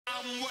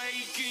I'm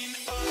waking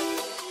up.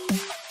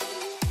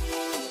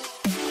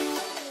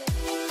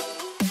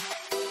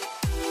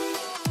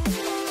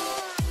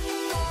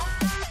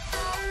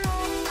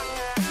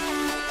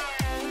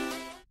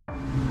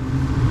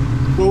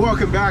 Well,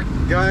 welcome back,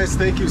 guys.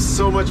 Thank you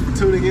so much for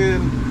tuning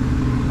in.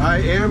 I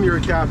am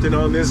your captain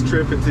on this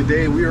trip, and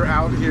today we are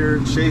out here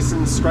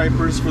chasing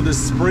stripers for the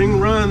spring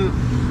run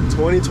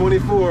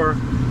 2024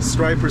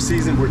 striper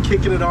season. We're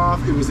kicking it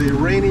off. It was a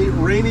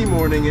rainy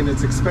morning, and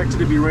it's expected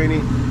to be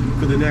rainy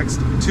for the next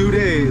 2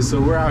 days.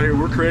 So we're out here,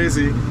 we're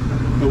crazy,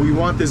 but we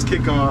want this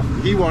kickoff.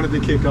 He wanted the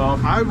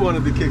kickoff, I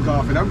wanted the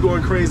kickoff, and I'm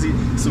going crazy,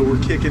 so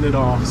we're kicking it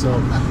off. So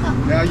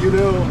now you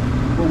know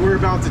what we're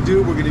about to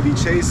do. We're going to be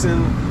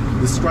chasing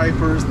the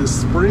stripers, the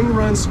spring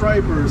run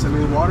stripers. I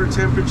mean, water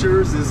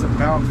temperatures is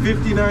about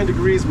 59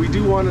 degrees. We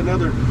do want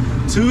another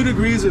 2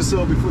 degrees or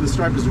so before the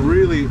stripers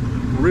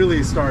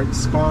really start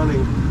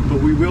spawning,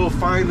 but we will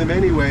find them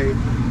anyway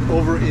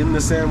over in the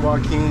San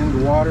Joaquin.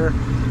 The water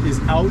is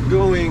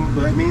outgoing,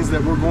 but that means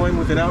that we're going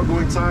with an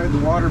outgoing tide. The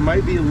water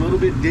might be a little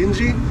bit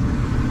dingy,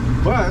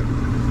 but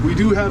we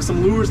do have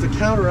some lures to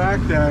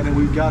counteract that, and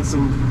we've got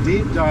some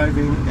deep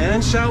diving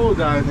and shallow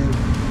diving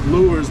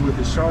lures with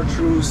the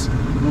chartreuse.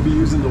 We'll be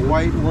using the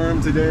white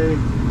worm today,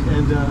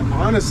 and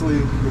honestly,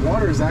 the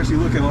water is actually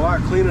looking a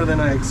lot cleaner than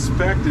I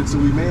expected, so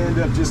we may end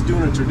up just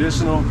doing a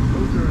traditional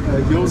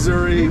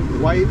yo-zuri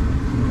white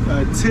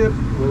tip,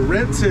 or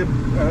red tip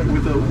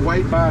with a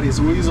white body.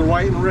 So we'll use a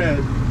white and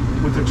red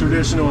with a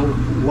traditional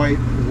white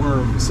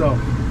worm. So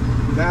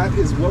that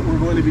is what we're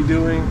going to be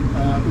doing.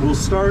 We'll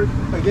start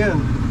again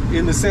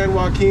in the San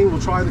Joaquin.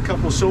 We'll try the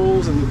couple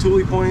shoals and the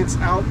tule points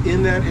out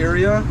in that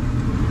area.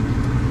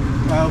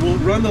 We'll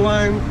run the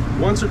line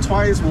once or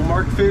twice. We'll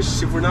mark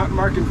fish. If we're not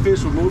marking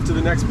fish, we'll move to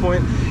the next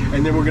point,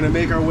 and then we're going to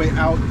make our way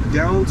out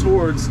down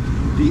towards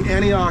the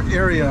Antioch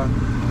area,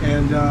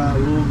 and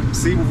we'll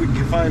see if we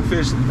can find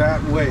fish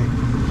that way.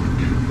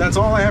 That's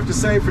all I have to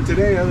say for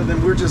today, other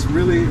than we're just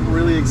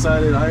really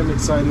excited. I am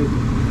excited,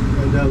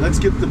 and let's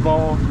get the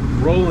ball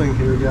rolling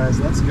here, guys.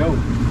 Let's go.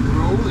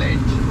 Roll it.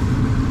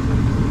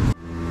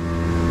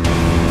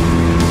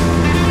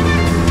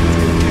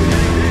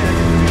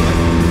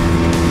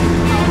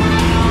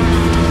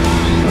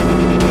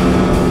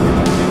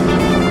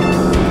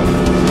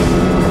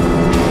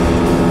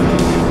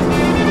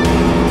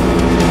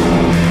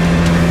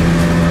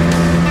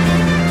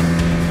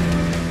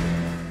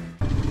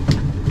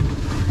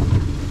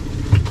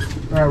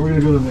 All right, we're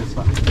gonna go to the next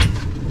spot.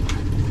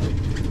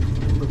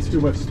 Let's do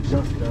much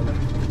junk down there.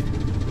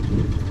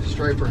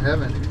 Striper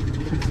heaven.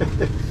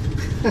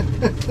 Let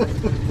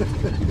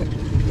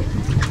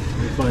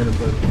me find him,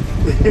 buddy.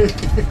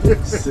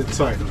 Sit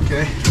tight,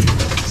 okay?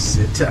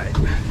 Sit tight.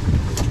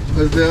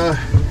 But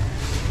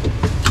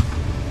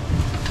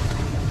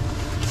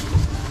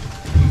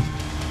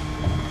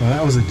Well,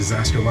 that was a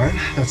disaster line.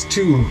 That's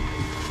 2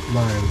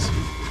 lines.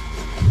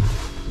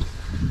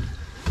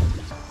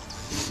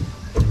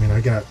 I mean, I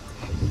got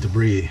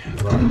debris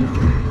right down there.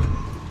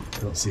 I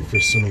don't see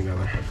fish swimming down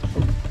there.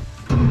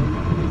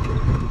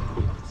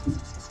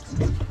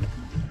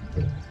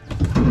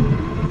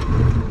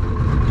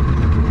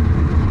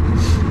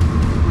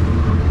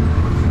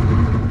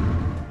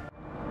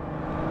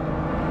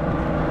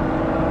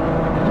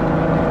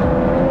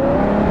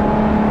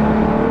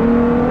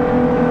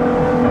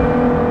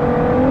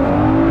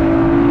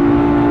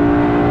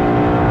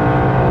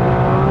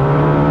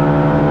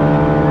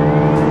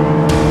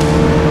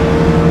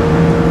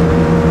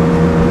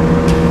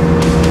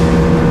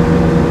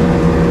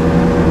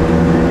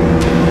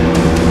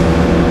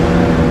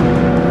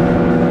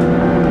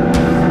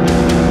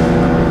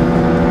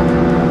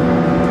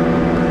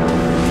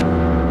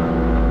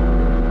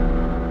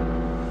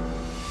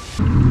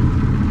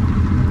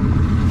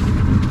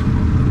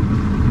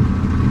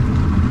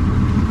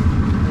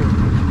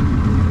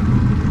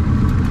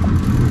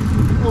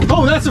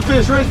 Oh, that's a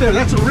fish right there.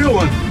 That's a real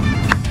one.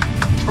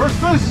 First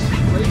fish.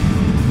 wait,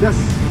 Yes.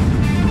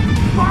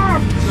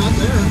 Ah! it's not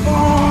there.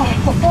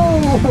 Oh,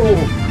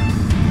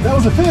 that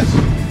was a fish.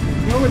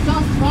 No, it's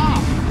on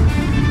top.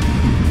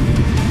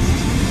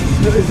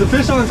 Is the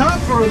fish on the top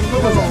or is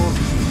what was that?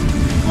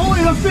 Oh,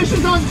 and the fish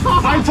is on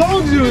top. I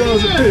told you that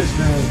was a fish,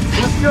 man.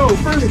 Let's go.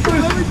 First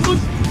fish.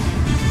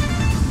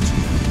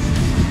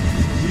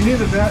 You need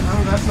a net?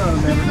 Oh, that's not a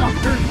net.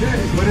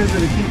 What is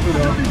it? A keeper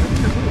though?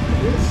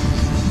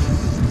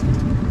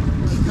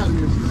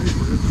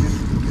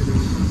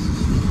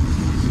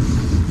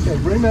 Okay,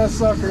 bring that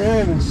sucker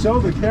in and show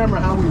the camera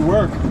how we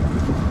work.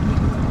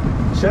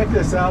 Check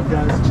this out,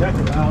 guys. Check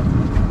it out.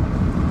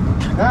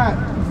 That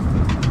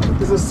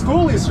is a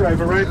schoolie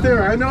striper right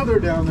there. I know they're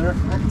down there.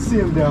 I can see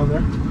them down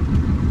there.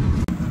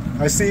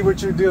 I see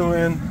what you're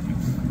doing.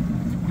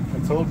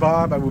 I told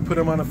Bob I would put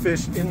him on a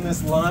fish in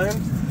this line.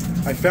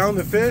 I found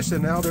the fish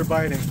and now they're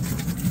biting.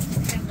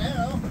 And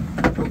now,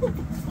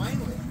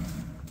 finally.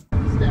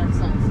 Stacks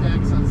on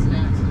stacks on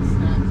stacks on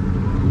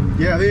stacks.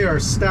 Yeah, they are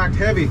stacked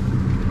heavy.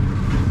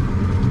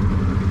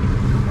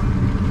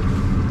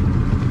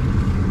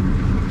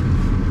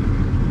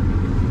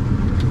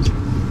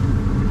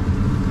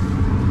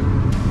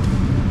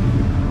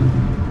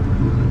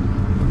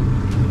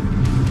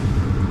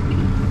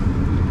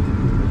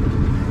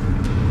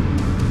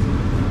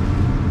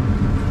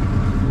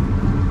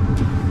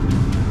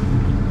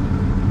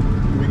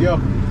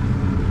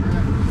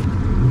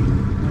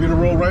 We're gonna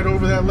roll right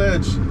over that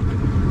ledge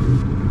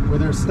where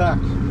they're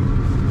stacked.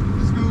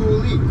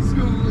 Schoolie,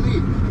 schoolie.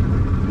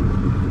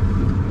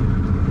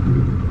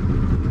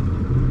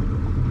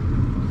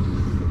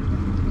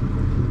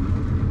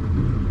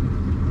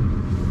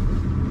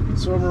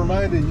 So I'm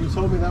reminded, you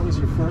told me that was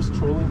your first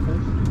trolling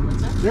fish?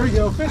 What's that? There you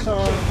go, fish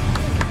on.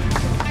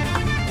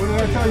 What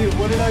did I tell you?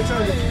 What did I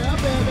tell you? Yeah,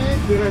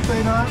 baby. Did I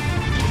say not? I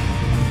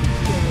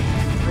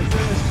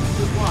said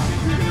just watch.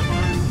 You're gonna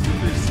find the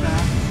fish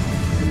stacked,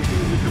 and as soon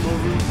as you come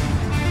over, and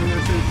I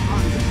say,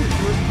 oh, is this your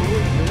first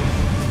trolling fish?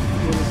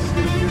 Well, this is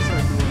gonna be your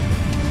second one.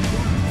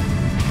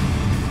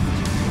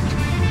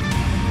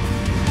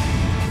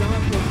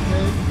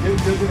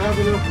 Does it have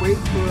enough weight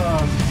for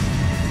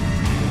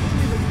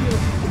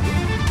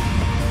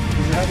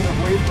does it have enough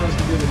weight for us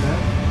to get a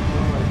net?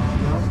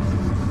 No?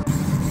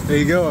 There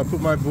you go. I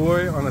put my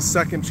boy on a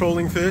second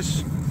trolling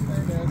fish.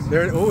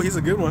 There. Oh, he's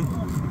a good one.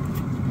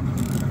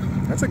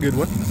 That's a good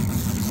one.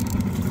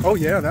 Oh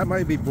yeah, that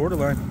might be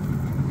borderline.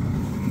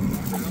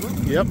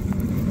 Yep.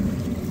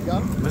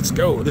 Let's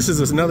go. This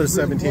is another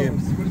 17.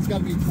 But it's got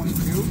to be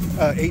 22.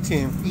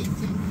 18. 18.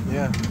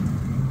 Yeah.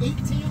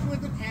 18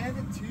 with an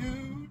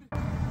attitude.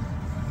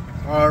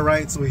 All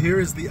right, so here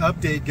is the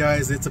update,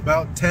 guys. It's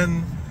about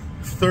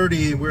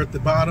 10:30. We're at the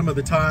bottom of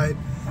the tide.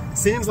 It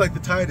seems like the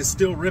tide is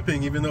still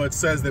ripping, even though it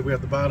says that we're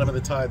at the bottom of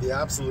the tide, the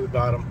absolute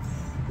bottom.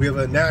 We have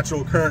a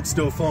natural current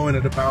still flowing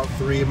at about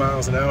 3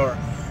 miles an hour.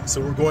 So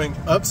we're going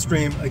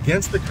upstream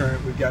against the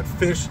current. We've got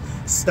fish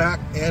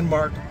stacked and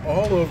marked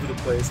all over the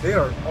place. They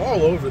are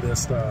all over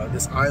this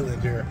this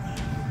island here,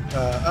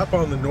 up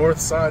on the north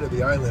side of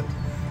the island.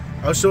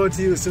 I'll show it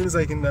to you as soon as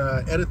I can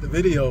edit the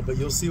video, but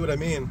you'll see what I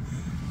mean.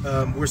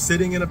 We're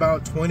sitting in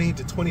about 20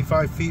 to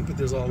 25 feet, but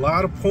there's a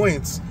lot of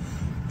points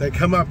that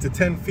come up to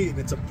 10 feet, and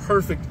it's a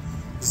perfect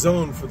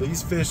zone for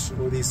these fish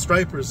or these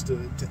stripers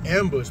to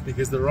ambush,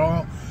 because they're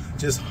all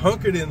just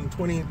hunkered in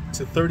 20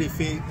 to 30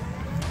 feet.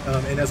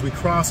 And as we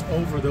cross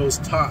over those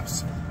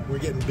tops, we're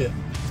getting bit.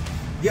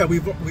 Yeah,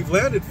 we've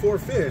landed 4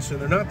 fish, and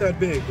they're not that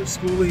big. They're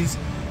schoolies,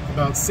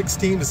 about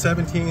 16 to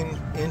 17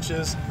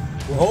 inches.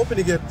 We're hoping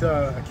to get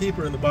a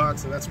keeper in the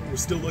box, and that's what we're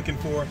still looking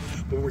for.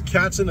 But we're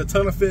catching a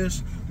ton of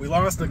fish. We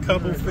lost a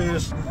couple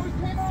fish.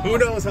 Who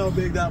knows how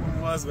big that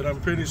one was, but I'm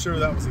pretty sure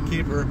that was a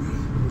keeper.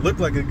 It looked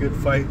like a good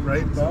fight,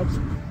 right, Bob?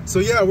 So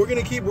yeah, we're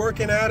gonna keep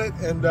working at it,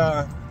 and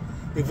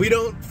if we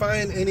don't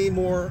find any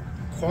more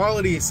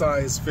quality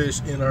size fish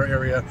in our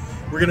area,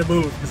 we're gonna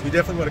move, because we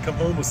definitely want to come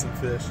home with some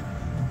fish.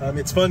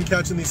 It's fun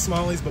catching these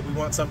smallies, but we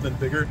want something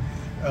bigger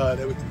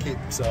that we can keep.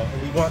 So,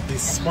 and we want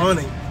these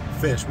spawning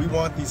fish. We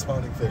want these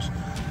spawning fish.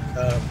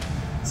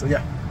 So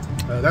yeah,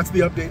 that's the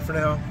update for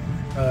now.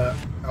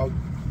 I'll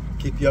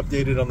keep you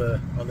updated on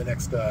the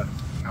next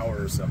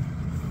hour or so.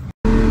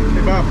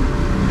 Hey Bob,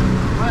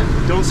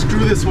 What? don't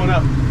screw this one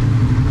up.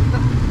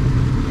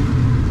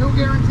 No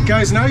guarantee.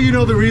 Guys, now you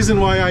know the reason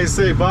why I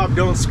say, Bob,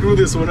 don't screw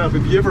this one up.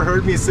 If you ever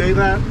heard me say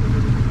that,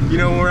 you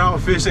know, when we're out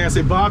fishing, I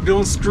say, Bob,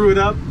 don't screw it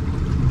up.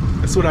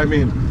 That's what I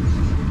mean.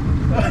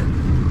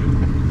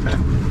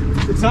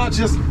 It's not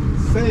just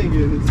saying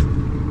it, it's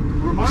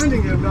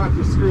reminding him not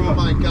to screw Oh up.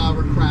 my God,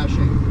 we're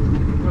crashing.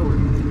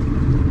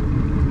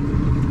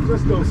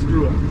 Just don't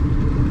screw up.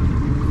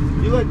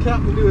 You let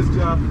Captain do his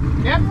job.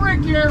 Captain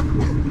Rick here.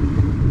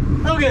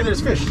 Okay,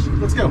 there's fish.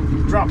 Let's go.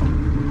 Drop them.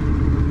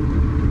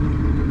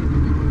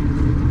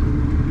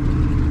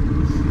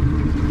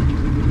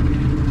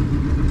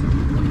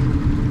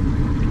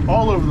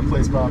 All over the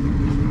place, Bob.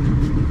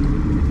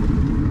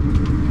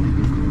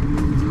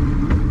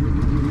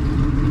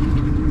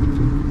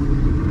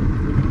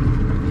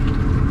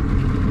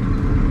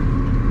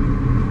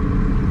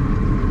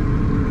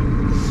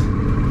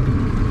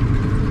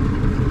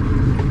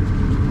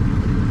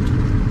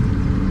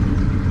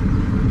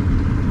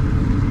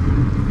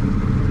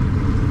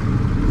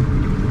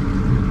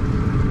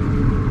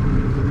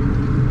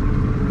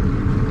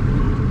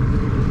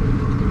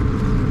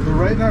 We're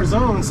right in our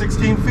zone,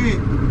 16 feet.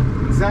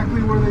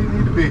 Exactly where they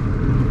need to be.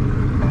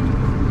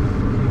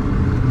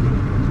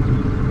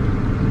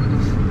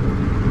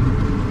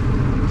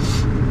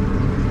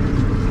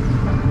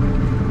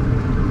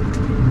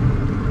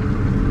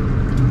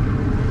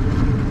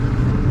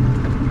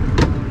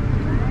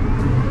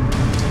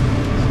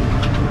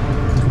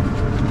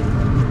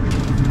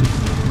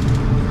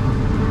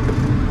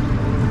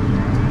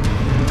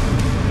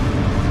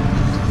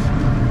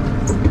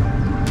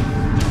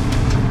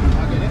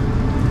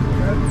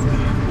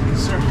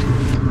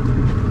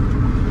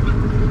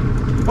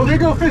 Oh, there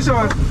go fish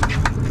on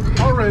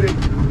already.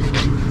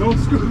 Don't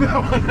screw that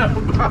one up,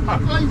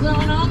 Bob. He's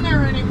not on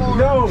there anymore.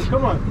 No,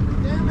 come on.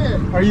 Damn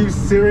it. Are you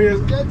serious?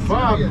 Dead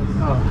Bob. serious.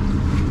 Oh.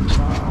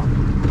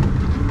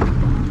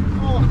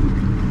 Oh,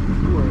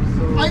 You are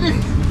so... I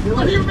didn't.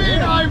 What do you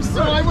mean?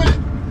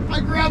 I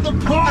grabbed the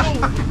pole.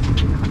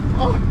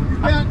 Oh, you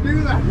can't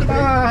do that.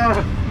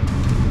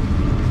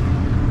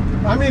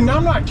 I mean,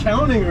 I'm not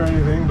counting or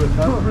anything, but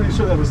I'm pretty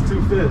sure that was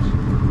 2 fish.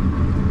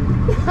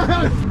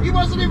 He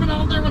wasn't even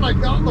out there when I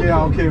got the Yeah,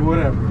 pole. okay,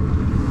 whatever.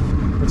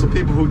 That's what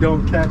people who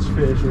don't catch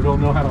fish or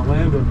don't know how to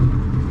land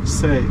them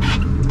say.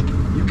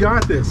 You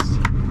got this.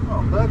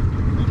 Oh,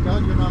 thank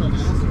God you're not an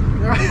asshole.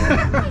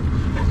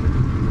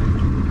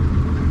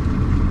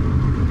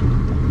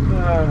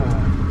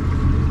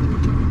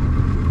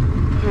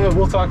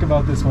 We'll talk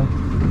about this one.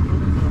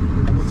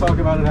 We'll talk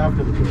about it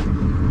after the trip.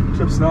 The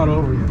trip's not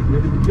over yet.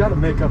 You got to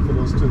make up for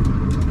those two.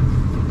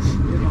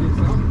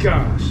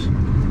 Gosh,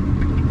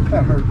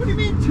 that hurt. What do you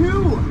mean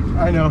two?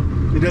 I know.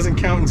 It doesn't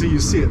count until you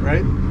see it,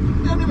 right?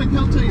 It doesn't even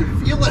count until you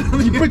feel it.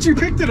 But you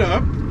picked it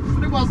up.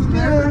 But it wasn't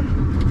there.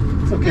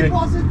 It's okay. It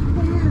wasn't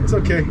there. It's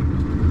okay.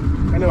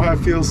 I know how it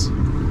feels to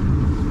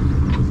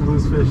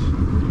lose fish.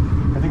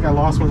 I think I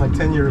lost one like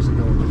 10 years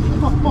ago.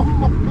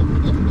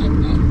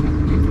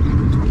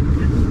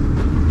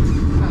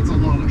 That's a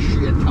lot of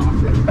shit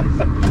talking.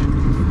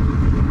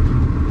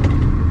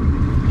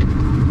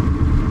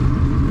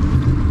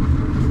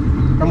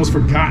 I almost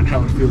forgot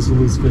how it feels to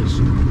lose fish.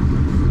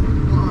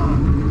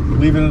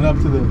 Leaving it up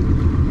to the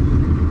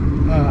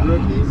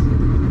Rookies?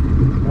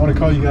 I want to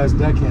call you guys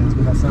deckhands,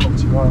 but that's not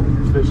what you are when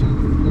you're fishing.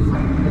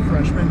 The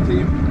freshman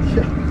team?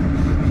 Yeah,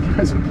 you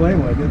guys are playing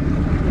like it.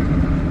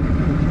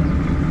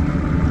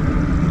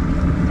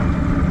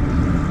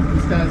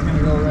 This guy's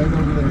gonna go right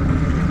over there and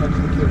touch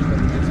the fish that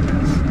he just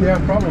missed. Yeah,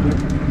 probably.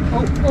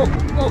 Oh!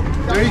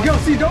 There you go.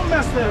 See, don't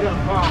mess that up.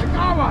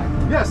 Come on!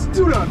 Yes,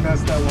 do not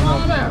mess that one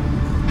up. There!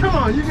 Come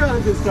on, you got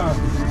it this time.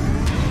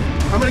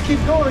 I'm gonna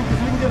keep going because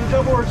we can get a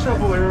double or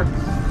triple here.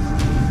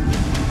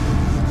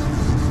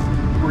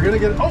 We're gonna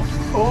get.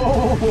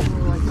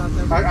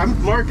 I'm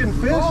marking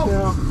fish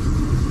now.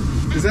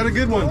 Is that a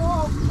good one?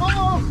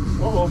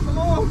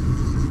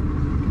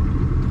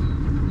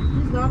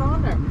 He's not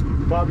on there.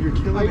 Bob, you're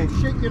killing me.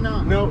 Shit, you're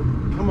not. No,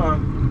 come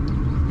on.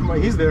 Come on,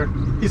 he's there.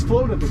 He's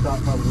floating at the top,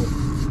 probably.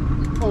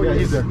 Oh, yeah,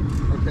 he's there.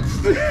 Okay.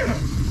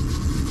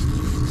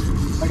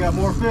 I got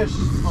more fish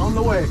on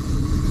the way.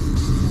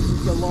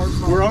 The large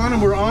We're on them,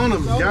 we're on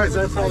them. No, guys,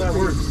 that's how that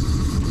works.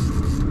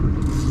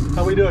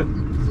 How we doing?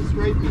 It's a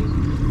straight piece.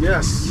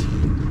 Yes.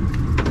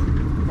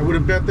 I would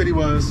have bet that he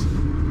was.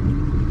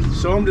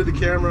 Show him to the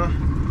camera.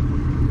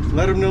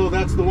 Let him know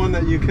that's the one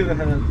that you could have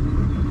had.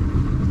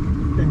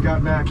 And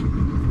got back.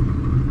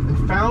 And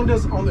found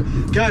us on the...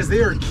 Guys,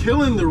 they are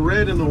killing the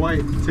red and the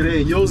white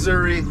today.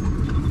 Yo-zuri,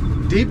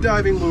 deep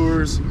diving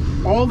lures.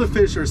 All the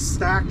fish are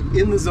stacked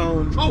in the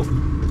zone. Oh!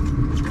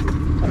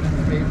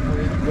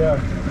 Yeah.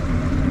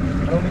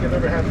 I don't think I've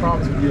ever had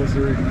problems with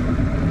yo-zuri.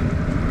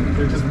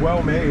 They're just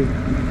well made.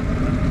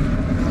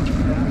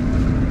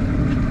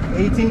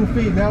 18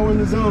 feet, now we're in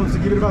the zone, so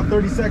give it about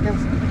 30 seconds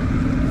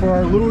for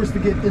our lures to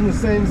get in the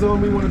same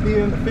zone we want to be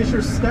in. The fish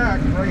are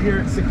stacked right here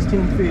at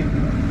 16 feet.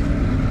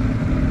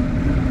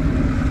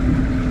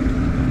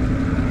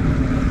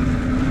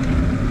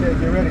 Okay,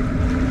 get ready.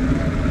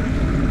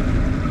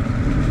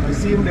 I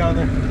see him down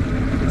there.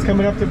 It's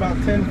coming up to about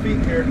 10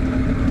 feet here.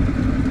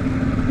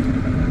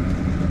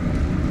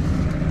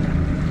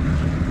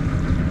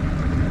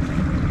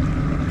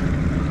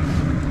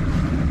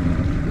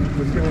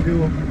 We're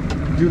gonna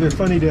do the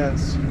funny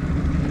dance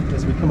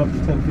as we come up to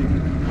 10 feet.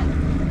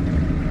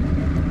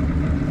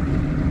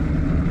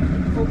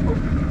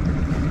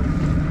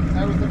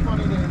 That was the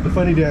funny dance. The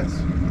funny dance,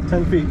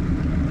 10 feet.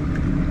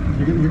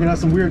 You're gonna have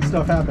some weird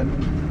stuff happen.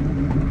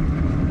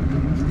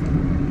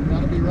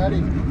 Gotta be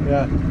ready.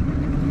 Yeah.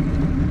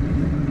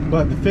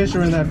 But the fish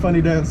are in that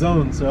funny dance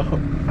zone, so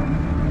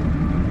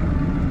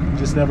you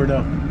just never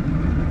know.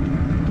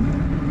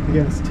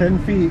 Again, it's 10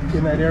 feet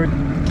in that area.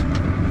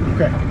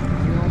 Okay,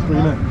 bring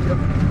him in. Yep.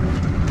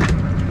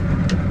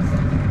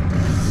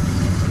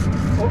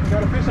 Oh,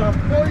 got a fish on.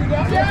 Oh, you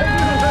got it!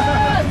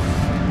 Yes!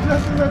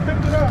 Just as I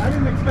picked it up, I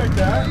didn't expect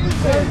that.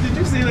 Oh, did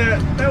you see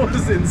that? That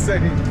was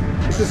insane.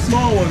 It's a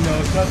small one though.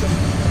 It's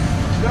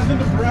nothing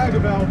to brag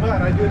about,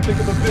 but I did pick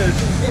up a fish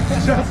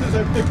just as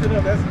I picked it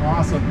up. That's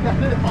awesome.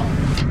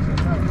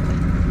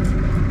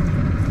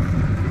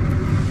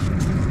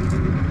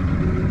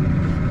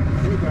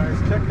 Hey guys,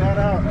 check that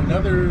out.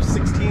 Another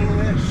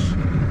 16-ish.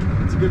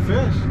 It's a good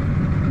fish.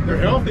 They're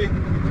healthy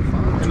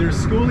and they're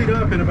schoolied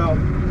up in about.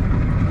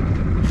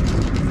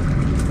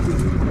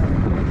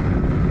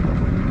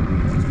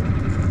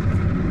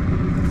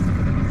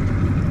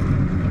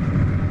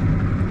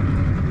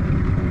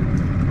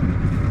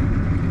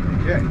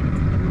 Okay,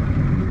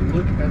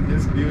 look at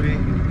this beauty.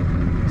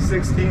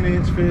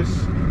 16-inch fish.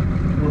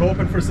 We're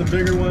hoping for some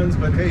bigger ones,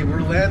 but hey,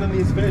 we're landing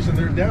these fish and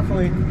they're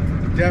definitely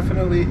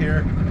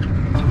here.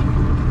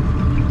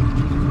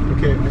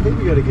 Okay, I think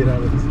we got to get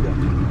out of this deck.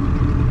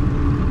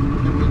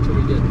 Wait till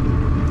we get.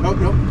 Oh,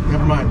 no,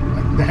 never mind.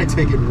 I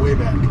take it way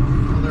back.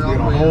 Oh, they're We all got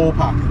the a way whole up.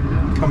 pocket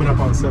coming up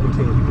on 17.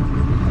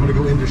 I'm gonna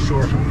go into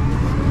shore.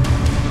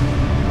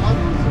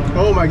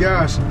 Oh my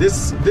gosh,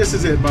 this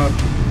is it, Bob.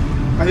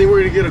 I think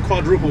we're gonna get a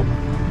quadruple. You think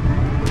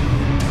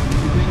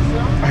so?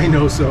 I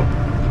know so.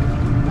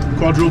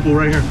 Quadruple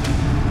right here.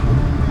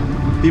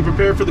 Be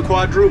prepared for the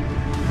quadruple.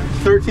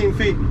 13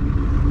 feet.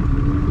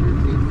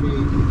 13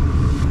 feet.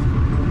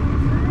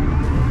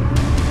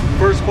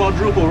 First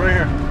quadruple right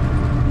here.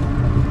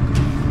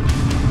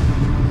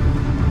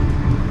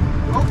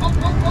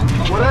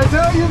 What I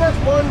tell you, that's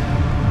one.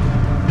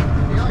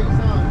 Yeah, you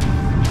saw it.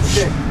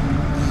 Okay.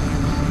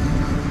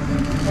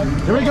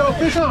 Here we go,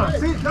 fish on.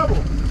 See, double.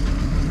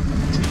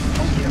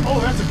 Oh,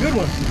 that's a good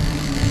one.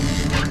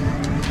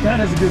 That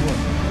is a good one.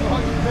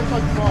 That's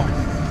like small.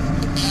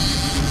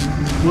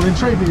 Well, then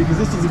trade me because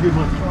this is a good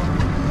one.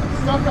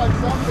 Stuck on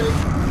something.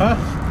 Huh?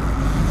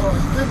 Oh,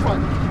 it's this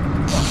one.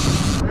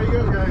 There you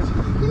go, guys.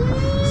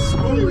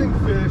 Schooling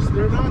fish.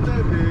 They're not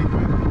that big,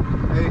 but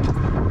hey,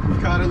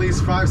 we've caught at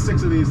least 5,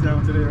 6 of these now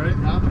today, right?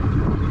 Yeah.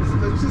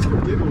 That's just for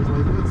giggles.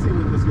 Like, let's see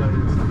what this guy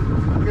is.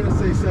 I'm gonna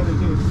say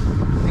 17.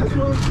 This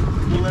one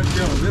we'll let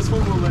go. This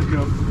one we'll let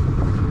go.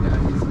 Yeah,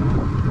 he's not.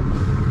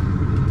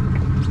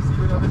 See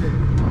you another day.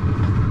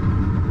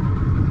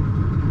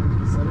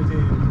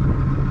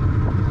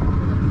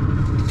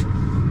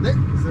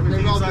 17.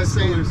 They've all the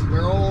same.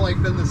 They're all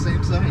like been the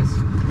same size.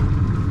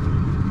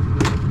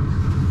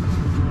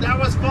 That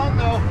was fun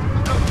though. I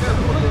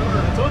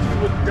told you we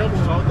would double.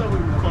 I thought we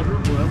would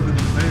quadruple. That would have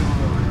been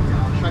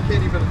amazing. I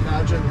can't even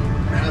imagine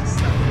that's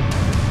that.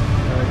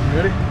 Alright, you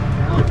ready?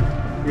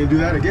 Yeah. We're gonna do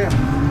that again.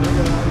 Look at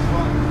that, that was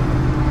fun.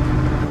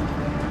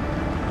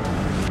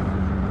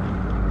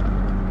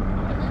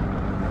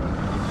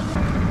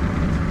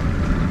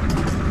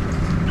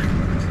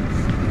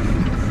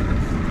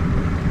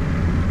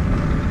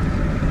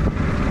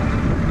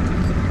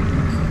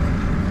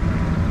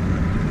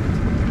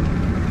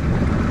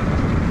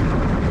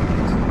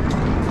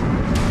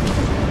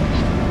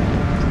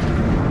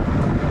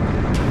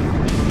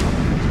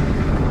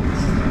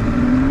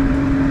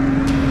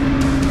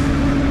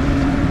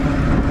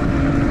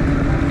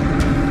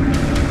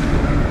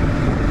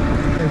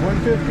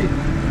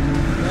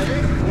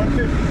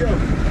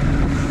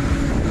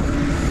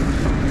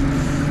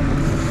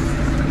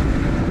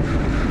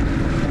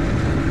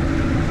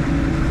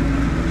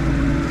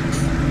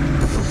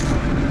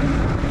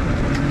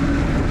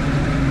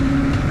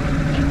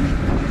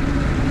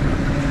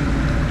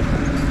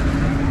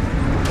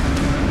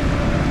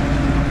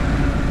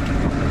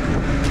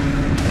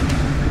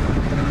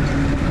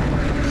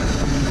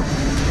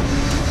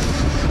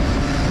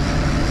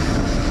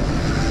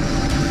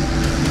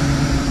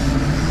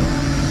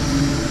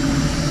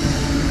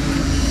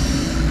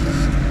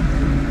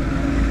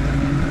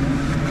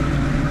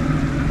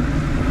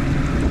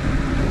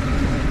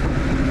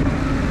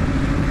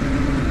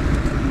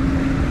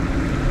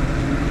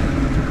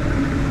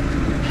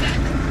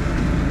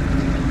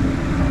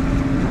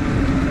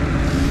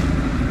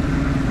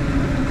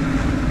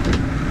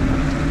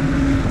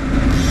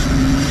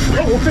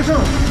 Fish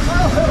on.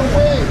 Oh,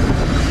 Hey!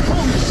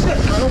 holy shit,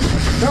 bro.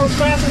 That was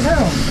fast as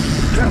hell.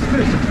 That's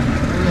fish.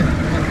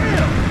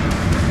 Damn.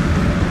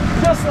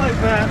 Just like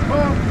that.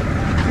 Well,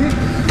 see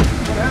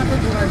what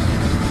happens when I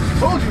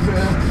told you,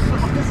 man.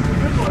 Oh, this is a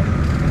good one.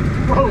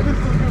 Bro, this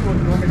is a good one.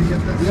 You want me to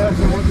get this? Yeah, I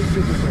want this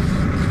good one.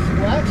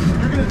 What?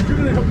 You're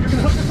gonna hook this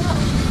out.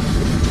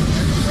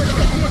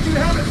 I want you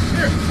to have it.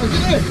 Here. Look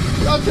at it!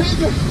 I'll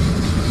take it!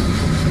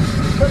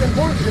 It's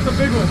important. It's a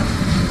big one.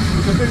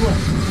 It's a big one.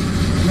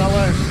 You're not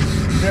lying.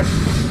 Here.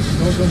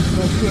 Don't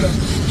screw it up.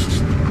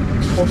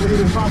 Hopefully he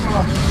didn't pop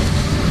off.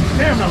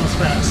 Damn, that was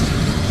fast.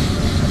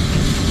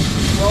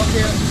 Well,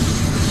 yeah.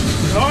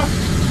 Oh?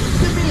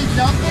 Could be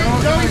down there.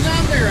 No, No, he's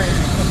down there right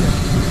now. Okay.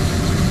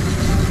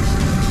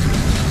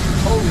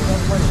 Holy,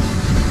 that's funny.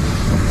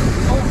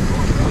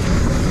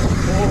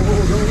 Oh,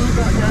 don't lose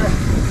that guy.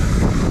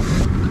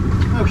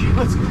 Okay,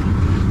 let's go.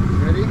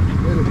 Ready?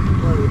 Ready?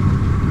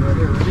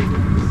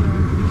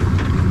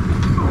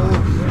 Oh,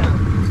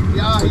 yeah.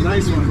 Yeah, It's a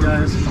nice one,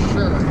 guys.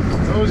 Sure. I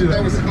told you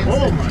that was.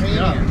 Oh my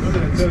god! instantaneous. What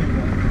did I tell you?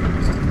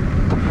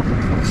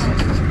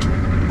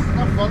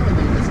 Have fun with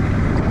it.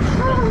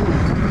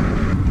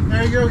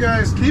 There you go,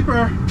 guys.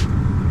 Keeper.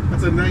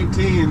 That's a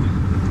 19.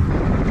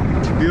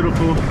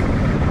 Beautiful,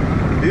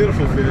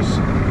 beautiful fish.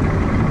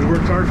 We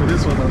worked hard for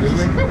this one, though, didn't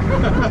we?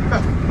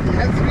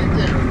 Yes, we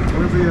did.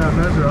 Where's the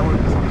measure? I want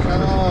to.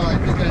 Oh, I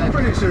think I'm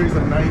pretty sure he's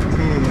a 19 in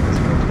this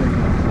one thing.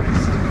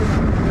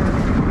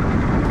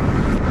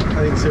 I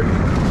think it's here.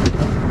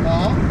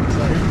 Oh, It's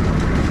not here.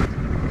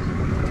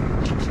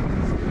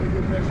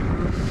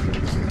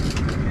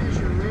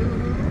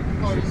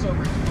 oh, he's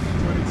over.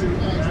 22.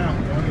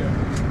 Yeah. Oh,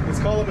 yeah. Let's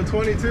call him a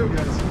 22,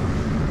 guys.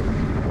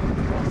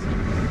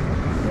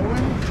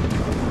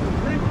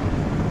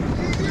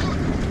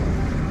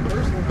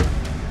 First one.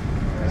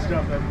 Nice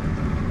job, baby.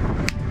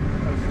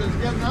 Let's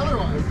get another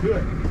one. Let's do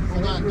it.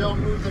 Hold on, don't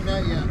move the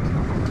net yet.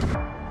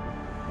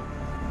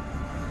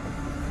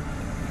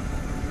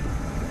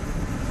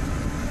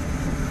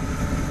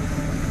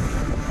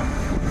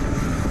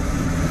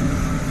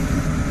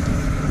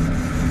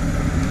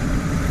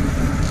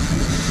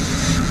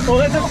 Oh,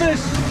 that's a fish.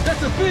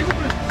 That's a big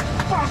one.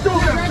 Fuck, do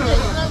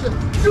that thing.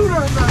 Do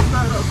that up.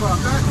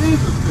 That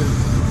needs a fish.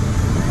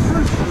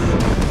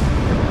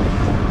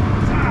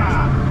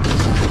 Ah,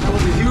 that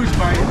was a huge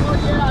bite. Oh,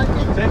 yeah, I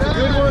think That's a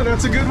good one.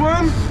 That's a good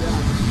one.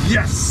 Yeah.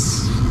 Yes.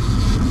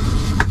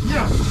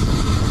 Yes.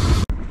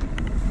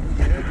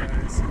 Yeah,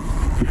 guys.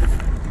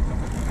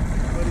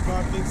 Buddy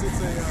Bob thinks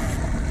it's a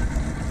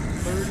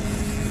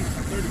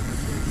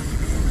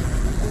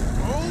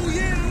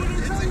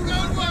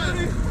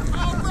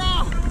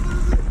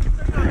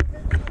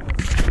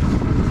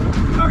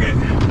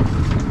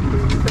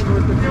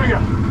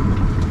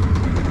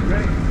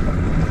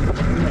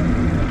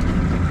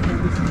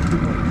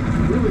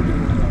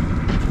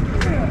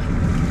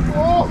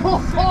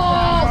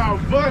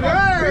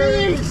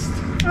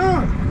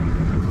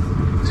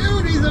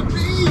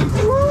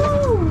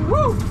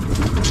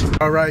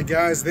All right,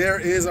 guys, there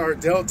is our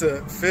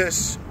Delta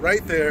fish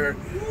right there.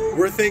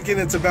 We're thinking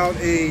it's about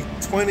a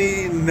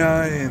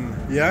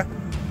 29, yeah?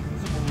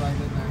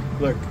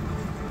 Look,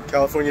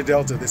 California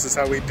Delta, this is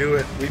how we do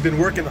it. We've been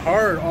working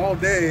hard all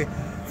day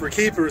for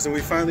keepers, and we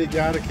finally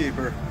got a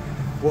keeper.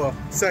 Well,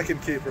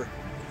 second keeper.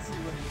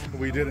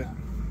 We did it.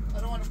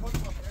 I don't want to put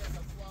them up there.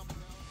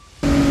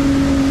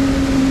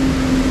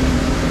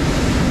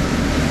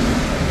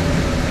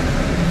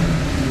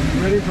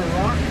 Ready for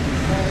rock?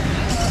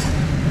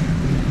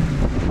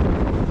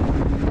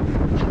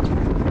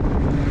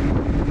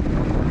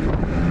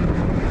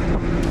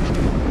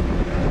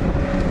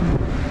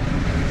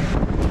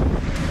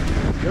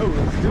 Go,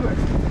 let's do it.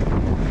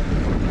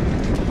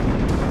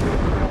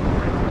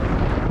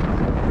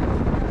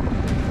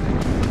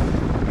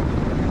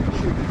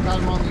 Shoot, got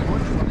him on the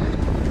orange one, eh?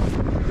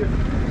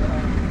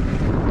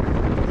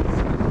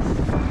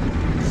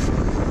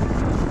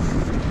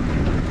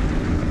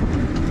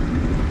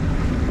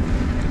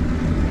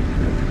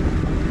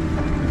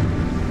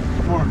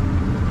 More.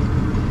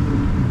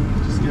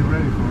 Just get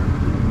ready for it.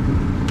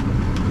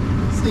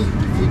 Stay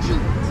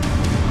vigilant.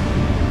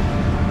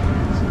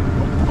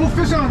 Oh,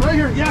 fish on right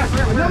here. Yes,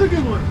 another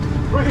good one.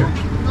 Right here.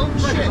 Oh,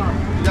 Right shit. here.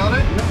 You got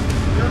it? Yep.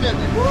 You're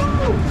getting it.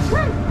 Whoa!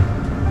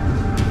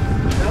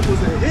 That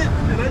was a hit,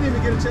 and I didn't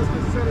even get a chance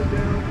to set it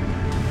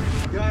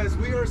down. Guys,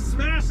 we are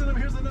smashing them.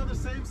 Here's another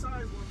same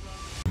size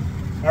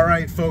one. All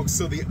right, folks,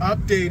 so the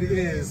update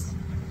is,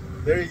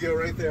 there you go,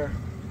 right there.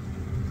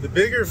 The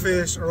bigger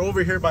fish are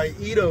over here by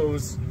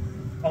Eddos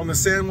on the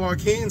San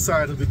Joaquin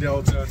side of the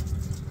Delta.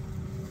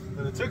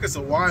 And it took us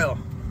a while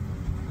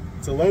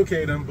to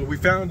locate them, but we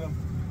found them.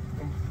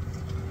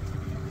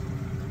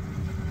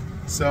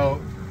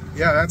 So,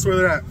 yeah, that's where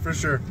they're at, for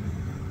sure.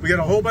 We got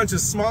a whole bunch of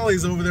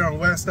smallies over there on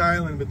West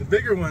Island, but the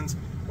bigger ones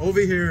over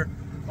here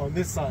on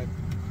this side.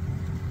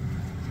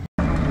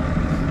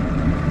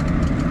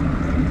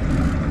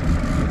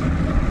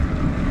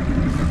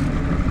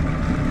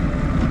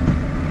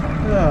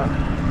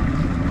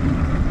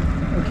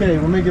 Okay,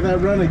 we're making that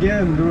run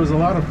again. There was a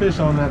lot of fish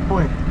on that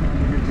point.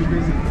 You're too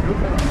busy.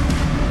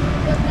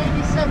 There's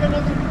maybe 7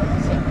 other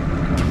pools.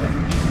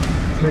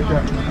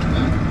 Let's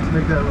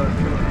make that run.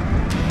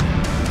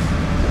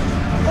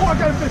 Oh, I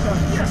got a fish on.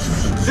 Yes!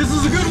 This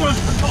is a good one.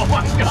 Oh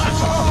my gosh.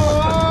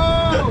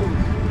 Oh!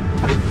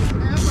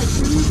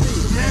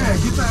 Yeah,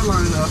 get that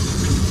line up.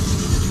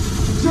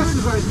 Just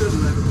as I said,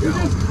 let's go. You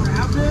just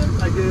grabbed it?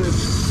 I did.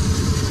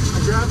 I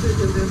grabbed it,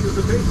 and then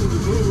the bait was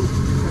moved,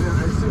 and then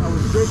I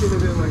was jerking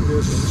it in like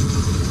this.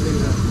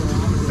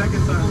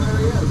 Second time.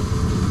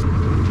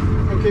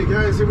 Okay,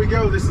 guys, here we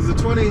go. This is a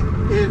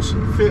 20-inch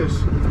fish.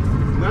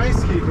 Nice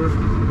keeper.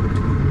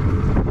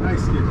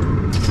 Nice keeper.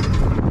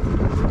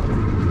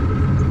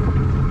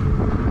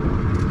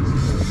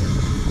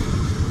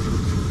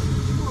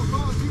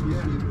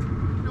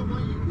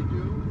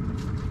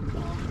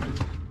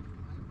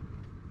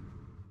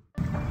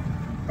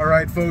 All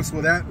right, folks,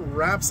 well, that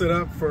wraps it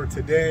up for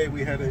today.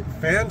 We had a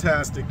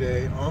fantastic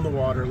day on the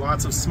water.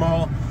 Lots of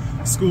small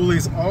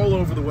schoolies all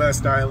over the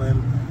West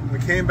Island. We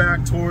came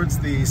back towards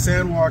the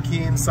San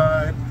Joaquin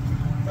side,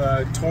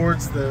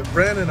 towards the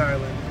Brandon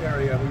Island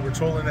area. We were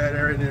trolling that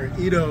area near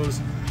Eddos,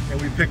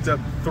 and we picked up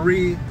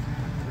 3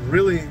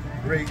 really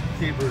great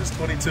keepers,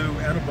 22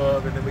 and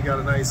above, and then we got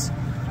a nice,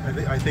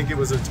 I think it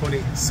was a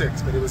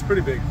 26, but it was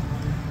pretty big.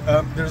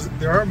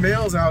 There are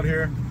males out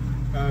here,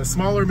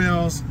 smaller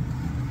males.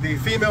 The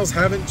females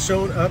haven't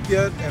shown up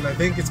yet, and I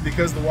think it's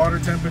because the water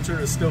temperature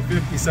is still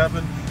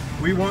 57.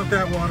 We want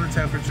that water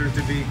temperature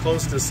to be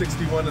close to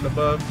 61 and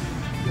above,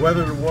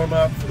 weather to warm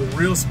up for the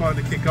real spawn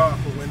to kick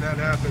off. But when that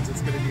happens,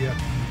 it's going to be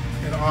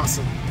an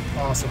awesome,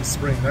 awesome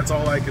spring. That's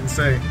all I can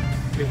say.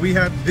 If we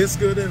had this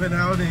good of an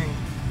outing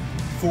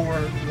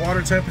for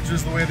water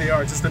temperatures the way they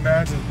are, just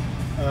imagine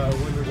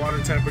when the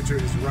water temperature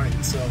is right.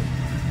 So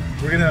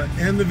we're going to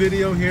end the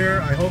video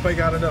here. I hope I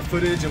got enough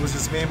footage. It was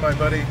just me and my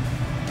buddy.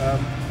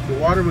 The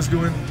water was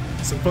doing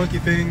some funky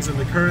things, and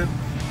the current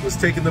was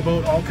taking the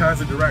boat all kinds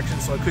of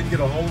directions, so I couldn't get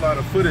a whole lot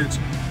of footage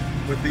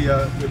with the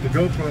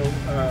GoPro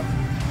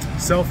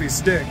selfie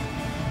stick.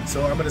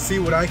 So I'm going to see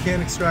what I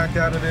can extract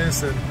out of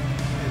this, and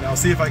I'll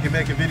see if I can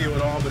make a video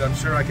at all. But I'm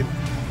sure I could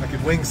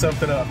wing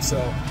something up. So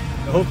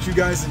I hope you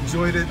guys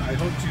enjoyed it. I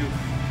hope you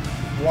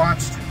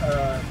watched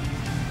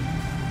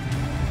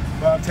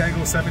Bob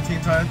Tango 17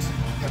 times.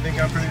 I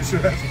think I'm pretty sure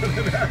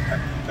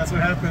that's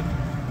what happened.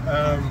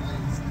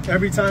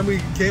 Every time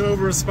we came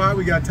over a spot,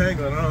 we got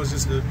tangled. I don't know, it was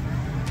just a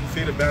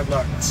feat of bad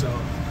luck. So,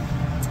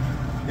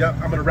 yep,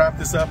 I'm gonna wrap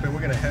this up and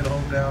we're gonna head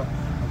home now.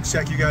 I'll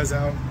check you guys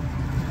out.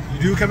 You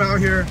do come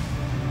out here,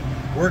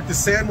 work the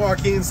San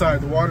Joaquin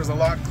side. The water's a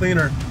lot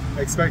cleaner.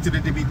 I expected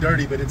it to be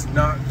dirty, but it's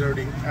not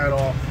dirty at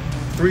all.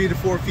 3 to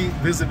 4 feet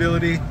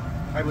visibility.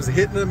 I was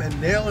hitting them and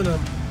nailing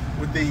them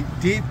with the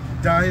deep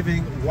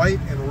diving white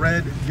and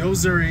red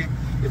yo-zuri.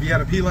 If you had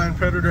a P-line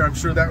predator, I'm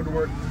sure that would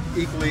work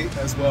equally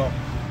as well.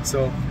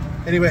 So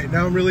anyway,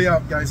 now I'm really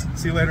out, guys.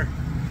 See you later.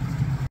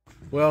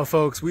 Well,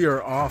 folks, we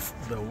are off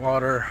the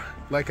water.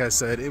 Like I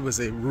said, it was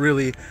a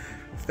really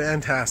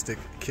fantastic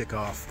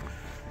kickoff.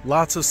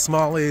 Lots of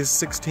smallies,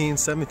 16,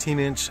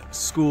 17-inch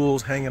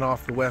schools hanging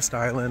off the West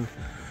Island.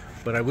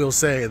 But I will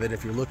say that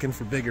if you're looking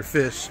for bigger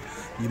fish,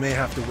 you may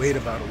have to wait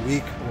about a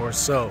week or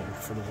so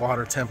for the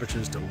water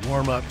temperatures to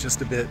warm up just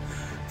a bit,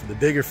 for the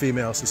bigger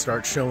females to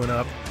start showing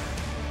up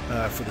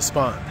for the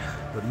spawn.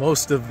 But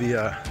most of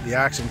the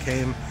action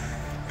came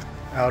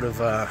out of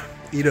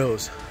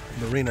Eddos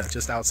Marina,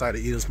 just outside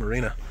of Eddos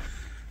Marina.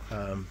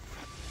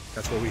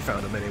 That's where we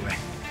found them anyway.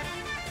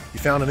 If you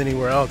found them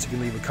anywhere else, you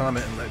can leave a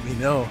comment and let me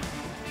know.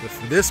 But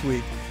for this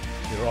week,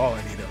 they're all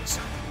in Eddos.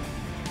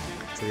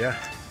 So yeah,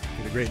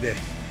 have a great day.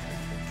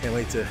 Can't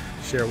wait to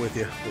share with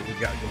you what we've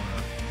got going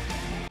on.